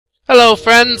Hello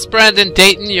friends, Brandon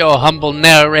Dayton, your humble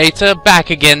narrator, back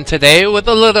again today with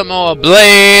a little more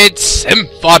Blade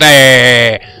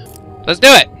Symphony! Let's do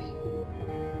it!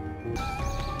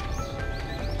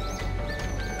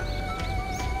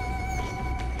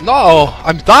 No,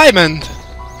 I'm Diamond!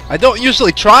 I don't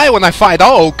usually try when I fight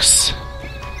oaks!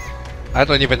 I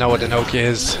don't even know what an oak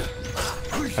is.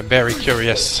 I'm very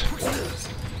curious.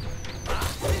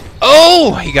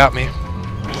 Oh! He got me.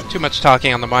 Too much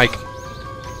talking on the mic.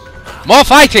 More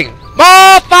fighting!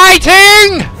 More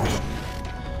fighting!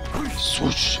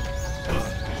 Swoosh.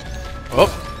 Oh.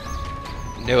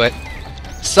 Knew it.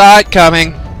 Saw it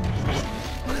coming.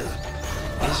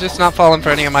 He's just not falling for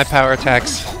any of my power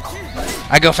attacks.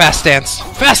 I go fast dance.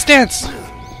 Fast dance!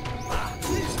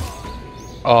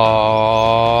 Oh!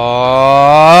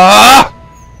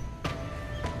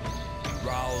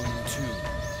 Round 2.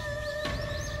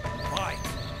 Fight.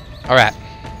 Alright.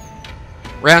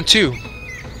 Round 2.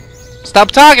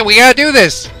 Stop talking, we gotta do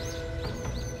this!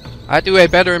 I do a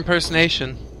better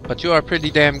impersonation, but you are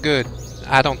pretty damn good.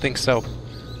 I don't think so.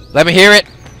 Let me hear it!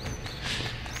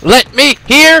 Let me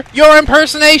hear your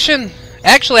impersonation!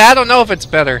 Actually, I don't know if it's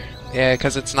better. Yeah,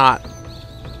 because it's not.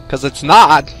 Because it's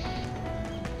not!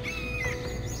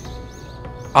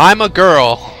 I'm a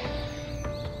girl.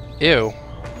 Ew.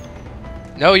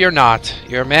 No, you're not.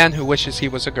 You're a man who wishes he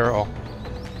was a girl.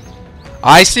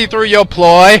 I see through your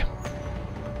ploy.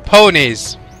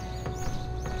 Ponies.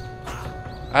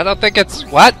 I don't think it's...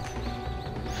 What?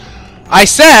 I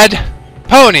said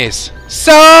ponies.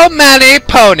 So many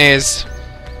ponies.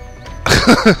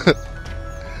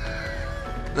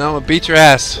 No, I'm gonna beat your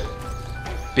ass.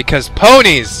 Because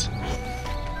ponies.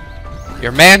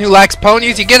 You're a man who likes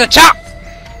ponies, you get a chop!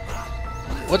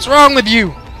 What's wrong with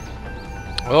you?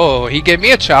 Oh, he gave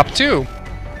me a chop too.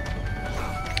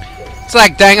 It's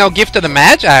like Dango Gift of the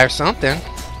Magi or something.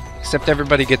 Except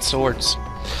everybody gets swords.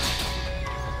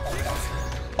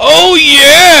 Oh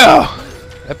yeah!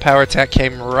 That power attack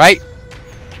came right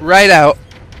out.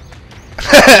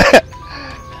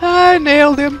 I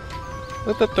nailed him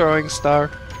with the throwing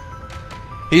star.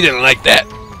 He didn't like that.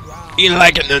 He didn't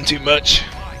like it none too much.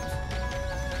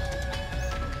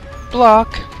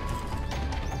 Block.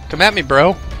 Come at me,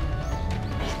 bro.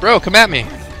 Bro, come at me.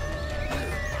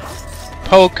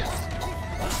 Poke.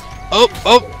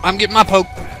 Oh, I'm getting my poke.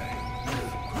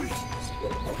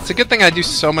 It's a good thing I do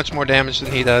so much more damage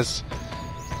than he does.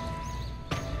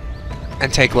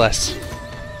 And take less.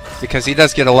 Because he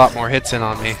does get a lot more hits in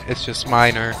on me. It's just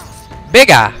minor.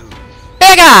 Bigger!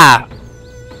 Bigger!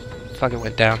 Fucking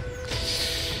went down.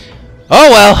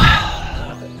 Oh well.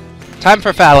 Time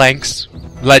for phalanx.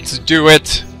 Let's do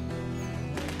it.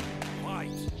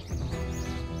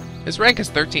 His rank is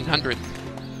 1300.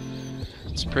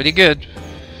 It's pretty good.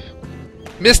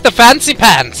 Mr. Fancy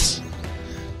Pants!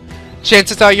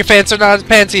 Chances are your pants are not as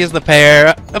fancy as the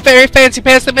pair. A very fancy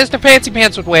pants that Mr. Fancy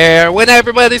Pants would wear. When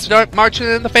everybody's marching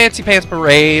in the Fancy Pants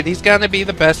parade, he's gonna be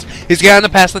the best. He's gonna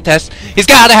pass the test. He's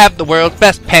gotta have the world's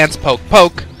best pants poke.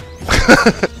 Poke!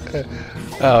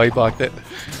 Oh, he blocked it.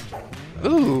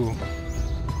 Ooh.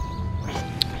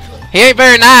 He ain't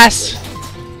very nice.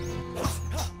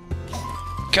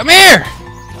 Come here!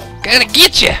 Gonna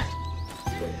get you!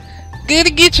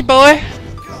 Gonna get you, boy!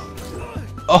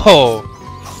 Oh!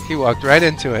 He walked right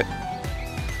into it.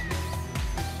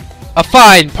 A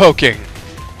fine poking!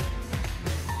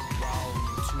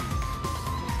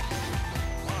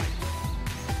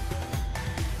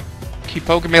 Keep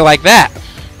poking me like that!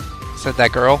 Said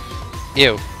that girl.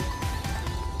 Ew.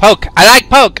 Poke! I like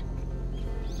poke!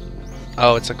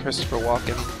 Oh, it's a Christopher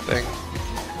Walken thing.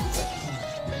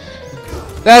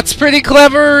 That's pretty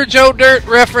clever, Joe Dirt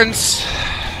reference.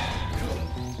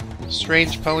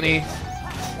 Strange pony.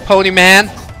 Pony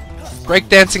man.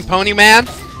 Breakdancing pony man.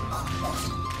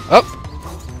 Oh.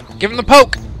 Give him the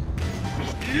poke.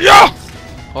 Yeah!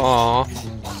 Aww.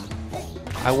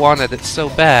 I wanted it so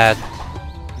bad.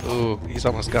 Ooh, he's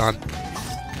almost gone.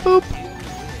 Boop.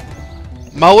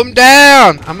 Mow him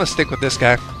down! I'm gonna stick with this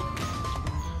guy.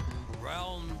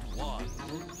 Round 1.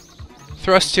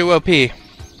 Thrust too OP.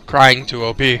 Crying too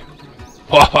OP.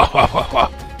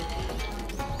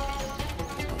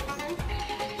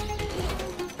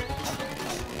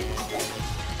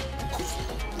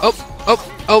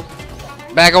 Oh!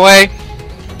 Back away!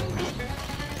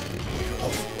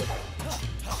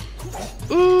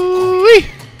 Ooh-wee!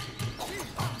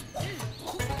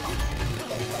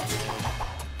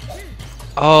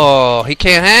 Oh, he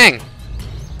can't hang!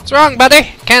 What's wrong, buddy?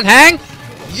 Can't hang?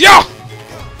 Yeah!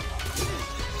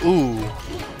 Ooh.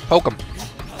 Poke him.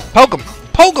 Poke him!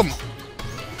 Poke him!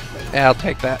 Yeah, I'll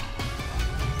take that.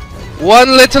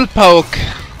 One little poke.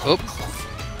 Oop.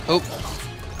 Oh.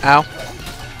 Ow.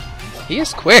 He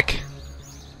is quick.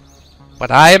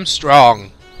 But I am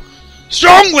strong.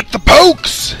 Strong with the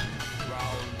pokes!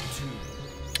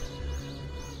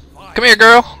 Come here,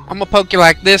 girl. I'm gonna poke you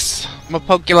like this. I'm gonna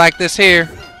poke you like this here.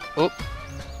 Oh.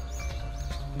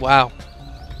 Wow.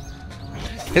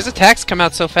 His attacks come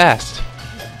out so fast.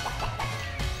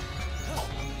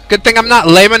 Good thing I'm not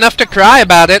lame enough to cry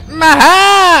about it.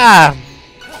 Maha!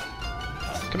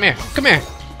 Come here. Come here.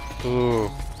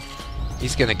 Ooh.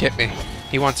 He's gonna get me.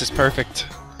 He wants his perfect.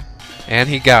 And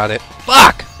he got it.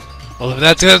 Fuck! Well, if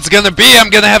that's what it's gonna be, I'm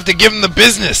gonna have to give him the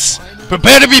business.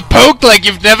 Prepare to be poked like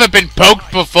you've never been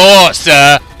poked before,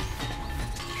 sir.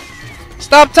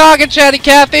 Stop talking, Chatty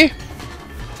Cathy.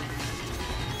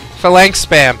 Phalanx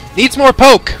spam. Needs more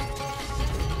poke.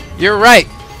 You're right.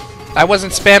 I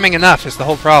wasn't spamming enough is the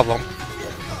whole problem.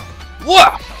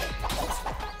 Whoa!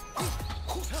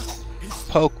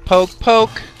 Poke, poke,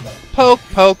 poke. Poke,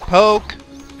 poke, poke.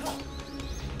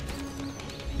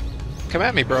 Come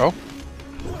at me, bro.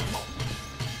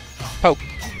 Poke,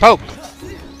 poke.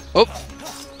 Oh.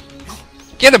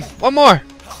 Get him! One more!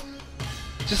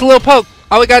 Just a little poke.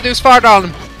 All we gotta do is fart on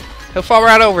him. He'll fall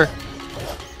right over.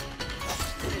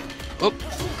 Oh.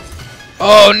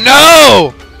 Oh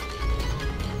no!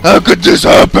 How could this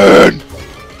happen?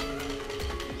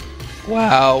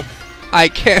 Wow. I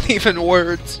can't even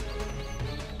words.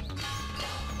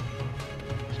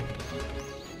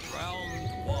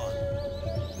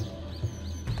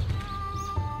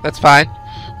 That's fine.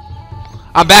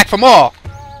 I'm back for more.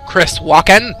 Chris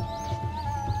Walken.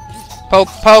 Poke,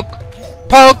 poke,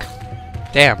 poke.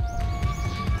 Damn.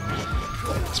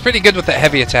 It's pretty good with that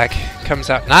heavy attack. Comes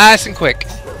out nice and quick.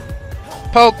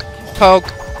 Poke,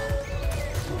 poke.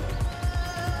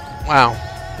 Wow.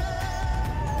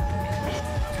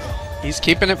 He's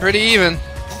keeping it pretty even.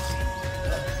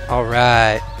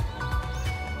 Alright.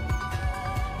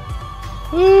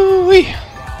 Woo-wee.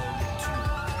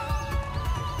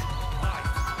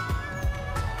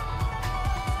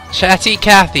 Chatty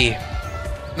Cathy.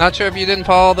 Not sure if you didn't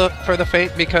fall for the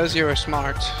feint because you were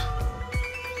smart.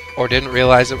 Or didn't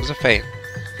realize it was a feint.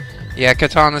 Yeah,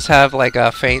 katanas have like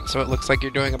a feint so it looks like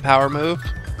you're doing a power move.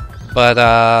 But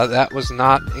that was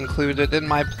not included in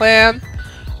my plan.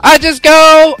 I just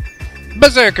go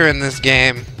berserker in this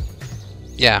game.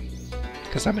 Yeah,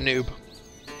 because I'm a noob.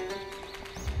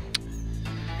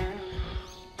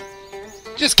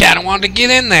 Just kind of wanted to get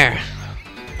in there.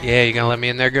 Yeah, you gonna let me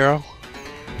in there, girl?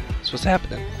 That's what's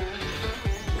happening.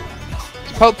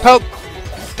 Poke, poke.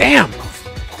 Damn!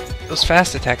 Those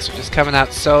fast attacks are just coming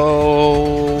out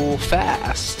so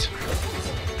fast.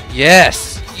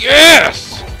 Yes!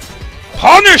 Yes!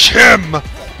 Punish him!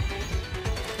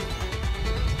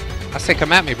 I say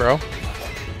come at me, bro.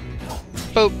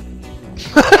 Boop.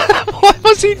 What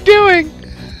was he doing?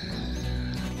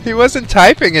 He wasn't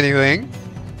typing anything.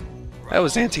 That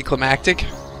was anticlimactic.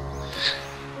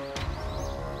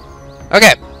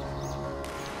 Okay.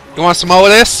 You want some more of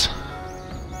this?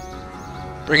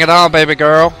 Bring it on, baby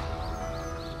girl.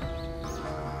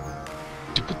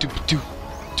 Doopa-doopa-doo.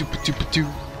 Doopa-doopa-doo.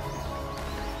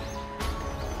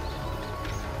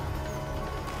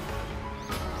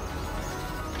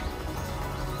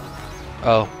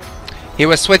 Oh. He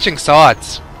was switching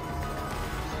swords.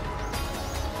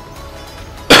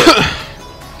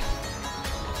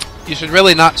 You should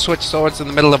really not switch swords in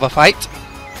the middle of a fight.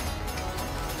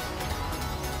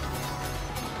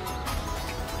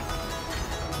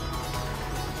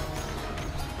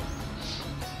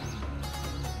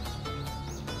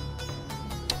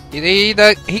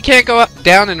 He can't go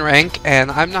down in rank, and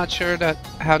I'm not sure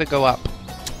how to go up.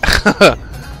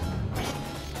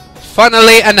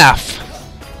 Funnily enough,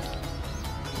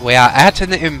 we are at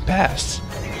an impasse.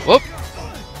 Whoop!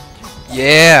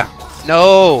 Yeah!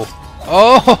 No!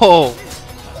 Oh!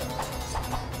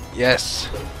 Yes.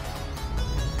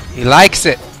 He likes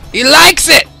it! He likes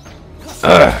it!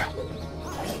 Ugh.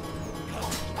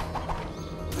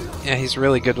 Yeah, he's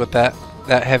really good with that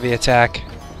heavy attack.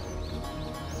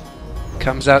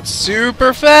 Comes out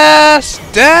super fast!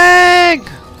 Dang!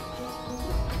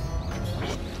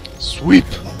 Sweep!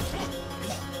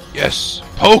 Yes!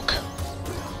 Poke!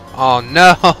 Oh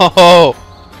no!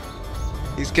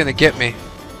 He's gonna get me.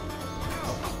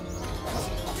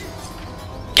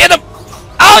 Get him!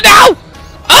 Oh no!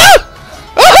 Oh!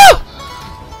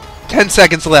 Oh! 10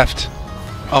 seconds left.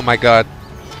 Oh my god.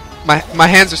 My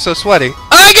hands are so sweaty.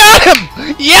 I got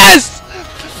him! Yes!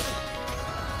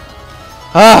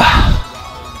 Ah.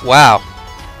 Wow.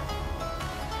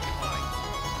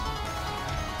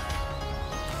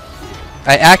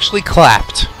 I actually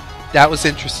clapped. That was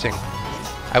interesting.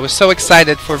 I was so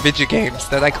excited for video games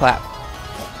that I clapped.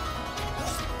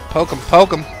 Poke him,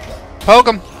 poke him, poke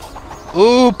him.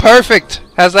 Ooh, perfect.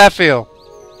 How's that feel?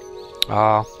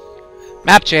 Aw.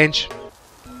 Map change.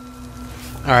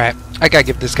 Alright, I gotta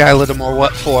give this guy a little more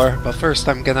what for, but first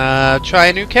I'm gonna try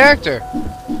a new character.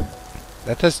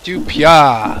 Let us do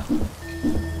Pia.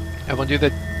 And we'll do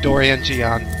the Dorian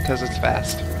Gion, because it's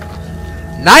fast.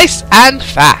 Nice and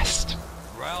fast.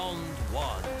 Round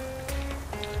 1.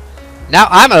 Now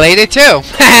I'm a lady too.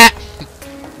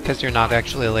 Because you're not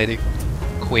actually a lady.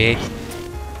 Queen.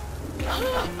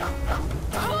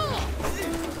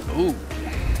 Ooh.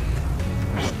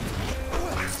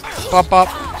 Pop pop.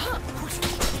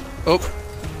 Oh.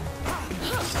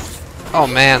 Oh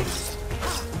man.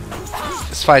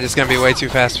 This fight is gonna be way too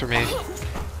fast for me.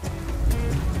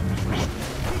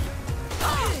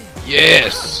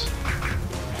 Yes.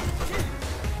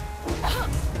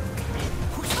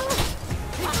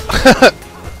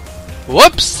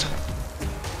 Whoops.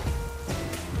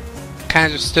 Kind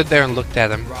of just stood there and looked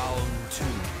at him. Round 2.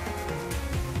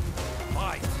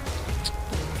 Fight.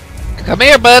 Come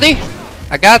here, buddy.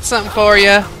 I got something for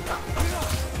you.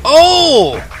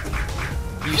 Oh!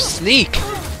 You sneak.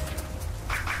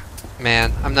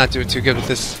 Man, I'm not doing too good with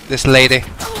this lady.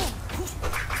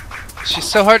 She's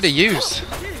so hard to use.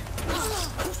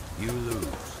 You lose.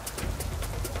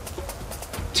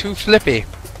 Too flippy.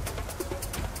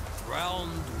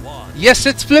 Round 1. Yes,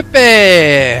 it's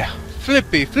flippy.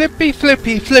 Flippy, flippy,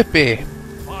 flippy, flippy.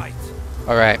 Fight.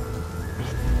 Alright.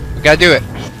 We gotta do it.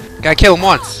 Gotta kill him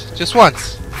once. Just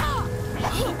once.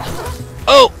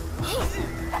 Oh!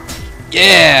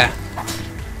 Yeah!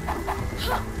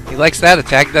 He likes that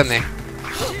attack, doesn't he?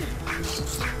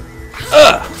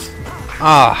 Ugh!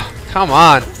 Ah, come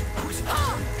on.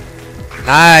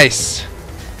 Nice!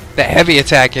 The heavy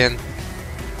attack in.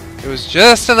 It was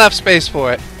just enough space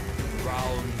for it.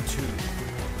 Round 2.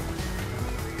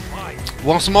 Fight.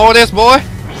 Want some more of this, boy?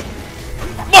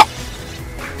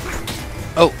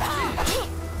 Oh.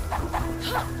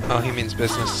 Oh, he means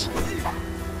business.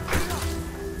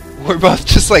 We're both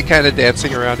just like kind of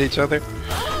dancing around each other.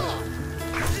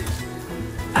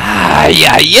 Ay,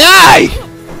 ay, ay!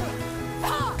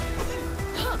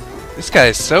 This guy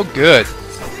is so good.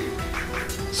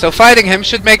 So fighting him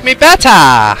should make me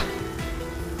better!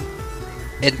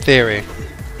 In theory.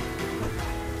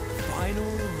 Final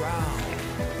round.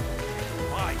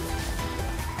 Fight.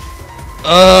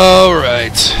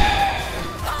 Alright.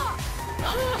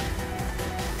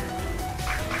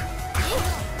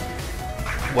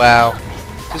 Wow.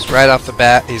 Just right off the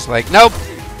bat, he's like, nope!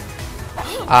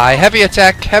 Heavy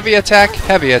attack, heavy attack,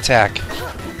 heavy attack.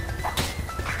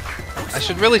 I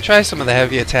should really try some of the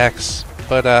heavy attacks,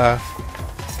 but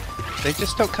they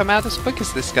just don't come out as quick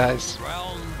as this guy's.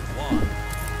 Round 1.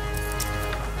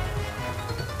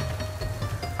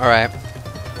 Alright.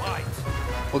 Fight.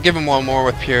 We'll give him one more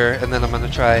with Pure, and then I'm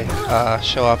gonna try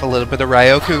show off a little bit of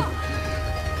Ryoku.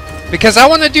 Because I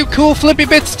wanna do cool flippy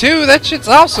bits too, that shit's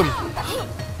awesome!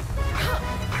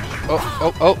 Oh,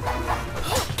 oh, oh.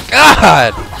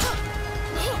 God!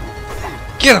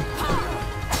 Get him!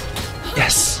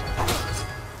 Yes!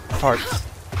 Hard.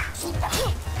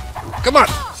 Come on!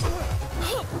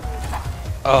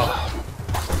 Oh.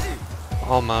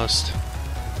 Almost.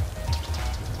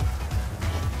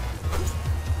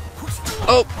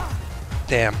 Oh!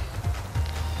 Damn.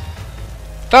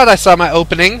 Thought I saw my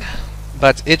opening,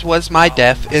 but it was my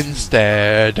death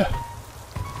instead.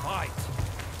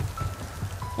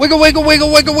 Wiggle, wiggle,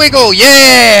 wiggle, wiggle, wiggle,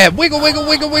 yeah! Wiggle, wiggle,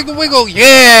 wiggle, wiggle, wiggle,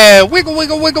 yeah! Wiggle,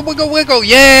 wiggle, wiggle, wiggle, wiggle,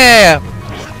 yeah!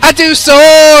 I do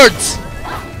swords!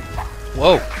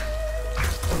 Whoa.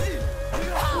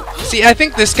 See, I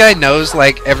think this guy knows,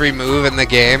 like, every move in the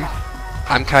game.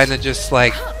 I'm kind of just,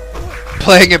 like,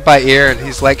 playing it by ear, and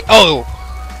he's like, oh!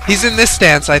 He's in this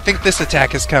stance, I think this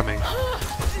attack is coming.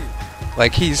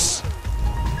 Like, he's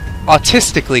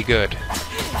autistically good.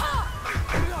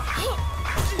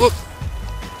 Whoop.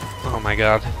 Oh my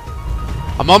god.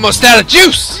 I'm almost out of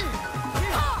juice!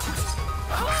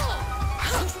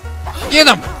 Get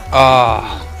him!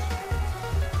 Ah.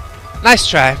 Nice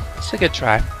try. It's a good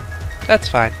try. That's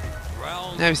fine.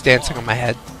 Now he's dancing on my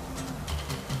head.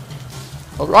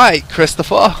 Alright,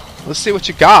 Christopher. Let's see what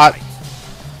you got.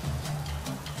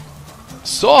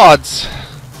 Swords!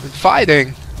 And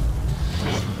fighting.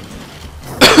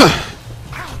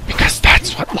 Because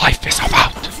that's what life is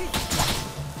about.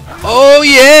 Oh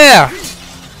yeah!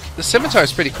 The scimitar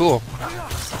is pretty cool.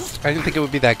 I didn't think it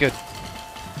would be that good.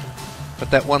 But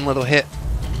that one little hit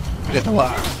did a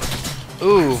lot.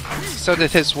 Ooh, so did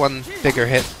his one bigger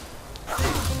hit.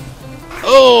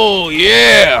 Oh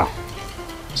yeah!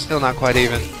 Still not quite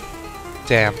even.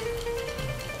 Damn.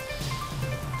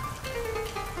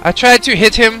 I tried to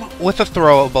hit him with a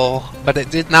throwable, but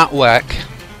it did not work.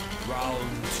 Round 2.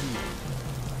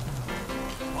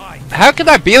 Fight. How could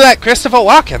I be like Christopher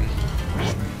Walken?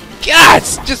 God,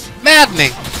 it's just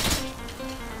maddening.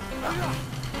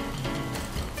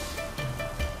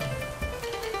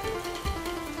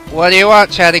 What do you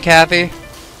want, Chatty Cathy?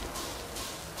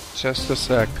 Just a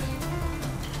sec.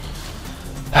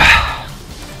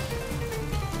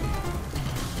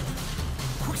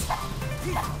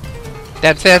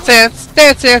 Dance, dance, dance,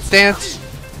 dance, dance, dance.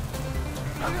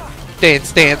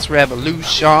 Dance, dance,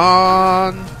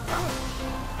 revolution.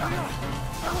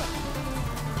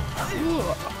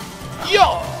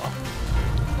 Yo!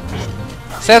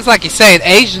 Sounds like he's saying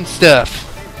Asian stuff.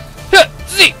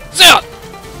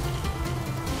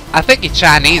 I think he's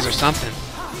Chinese or something.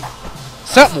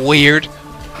 Something weird.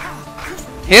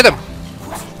 Hit him.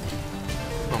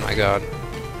 Oh my god.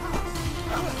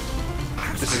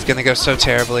 This is gonna go so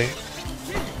terribly.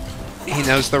 He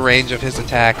knows the range of his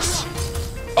attacks.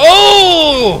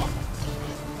 Oh!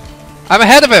 I'm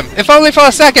ahead of him, if only for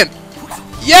a second.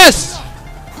 Yes!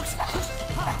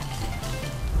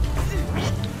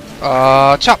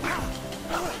 Chop.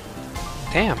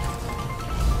 Damn.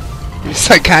 He's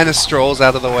like kind of strolls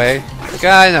out of the way. Like,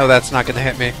 I know that's not gonna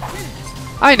hit me.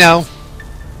 I know.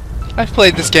 I've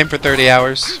played this game for 30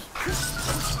 hours.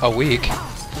 A week.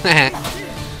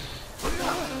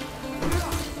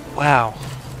 Wow.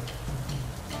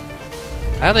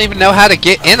 I don't even know how to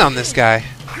get in on this guy.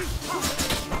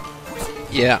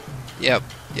 Yeah. Yep.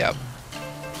 Yep.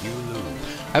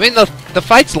 I mean, the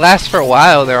fights last for a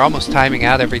while. They're almost timing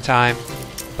out every time.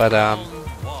 But,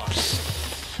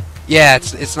 yeah,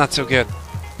 it's not so good.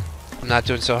 I'm not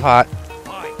doing so hot.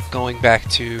 Going back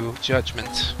to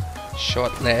Judgment.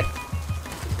 Shortly.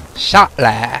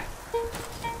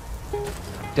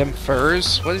 Them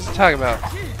furs? What is he talking about?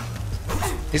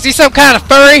 Is he some kind of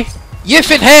furry? Yiff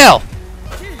in hell!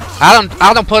 I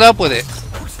don't put up with it.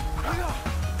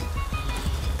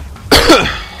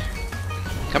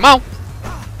 Come on.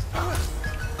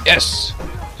 Yes.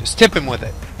 Just tip him with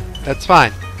it. That's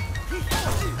fine.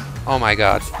 Oh my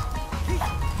god.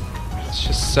 It's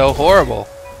just so horrible.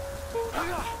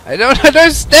 I don't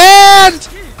understand!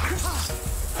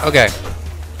 Okay.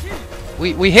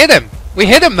 We hit him. We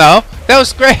hit him though. That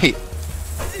was great.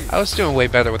 I was doing way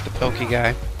better with the pokey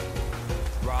guy.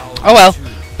 Oh well.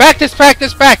 Practice,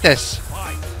 practice, practice!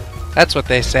 That's what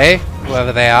they say,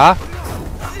 whoever they are.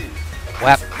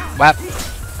 Whap, whap.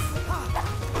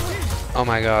 Oh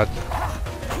my god.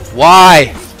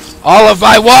 Why? All of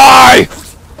my why?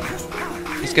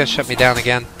 He's gonna shut me down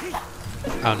again.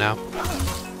 Oh no.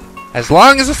 As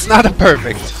long as it's not a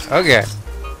perfect. Okay.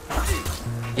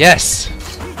 Yes!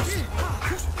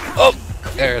 Oh!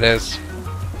 There it is.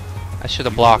 I should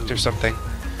have blocked or something.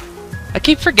 I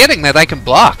keep forgetting that I can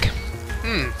block.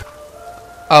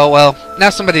 Oh well, now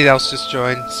somebody else just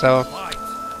joined, so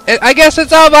I guess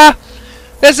it's over!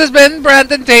 This has been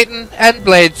Brandon Dayton and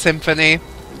Blade Symphony.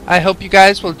 I hope you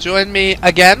guys will join me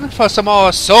again for some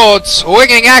more sword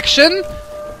swinging action!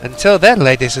 Until then,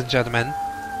 ladies and gentlemen,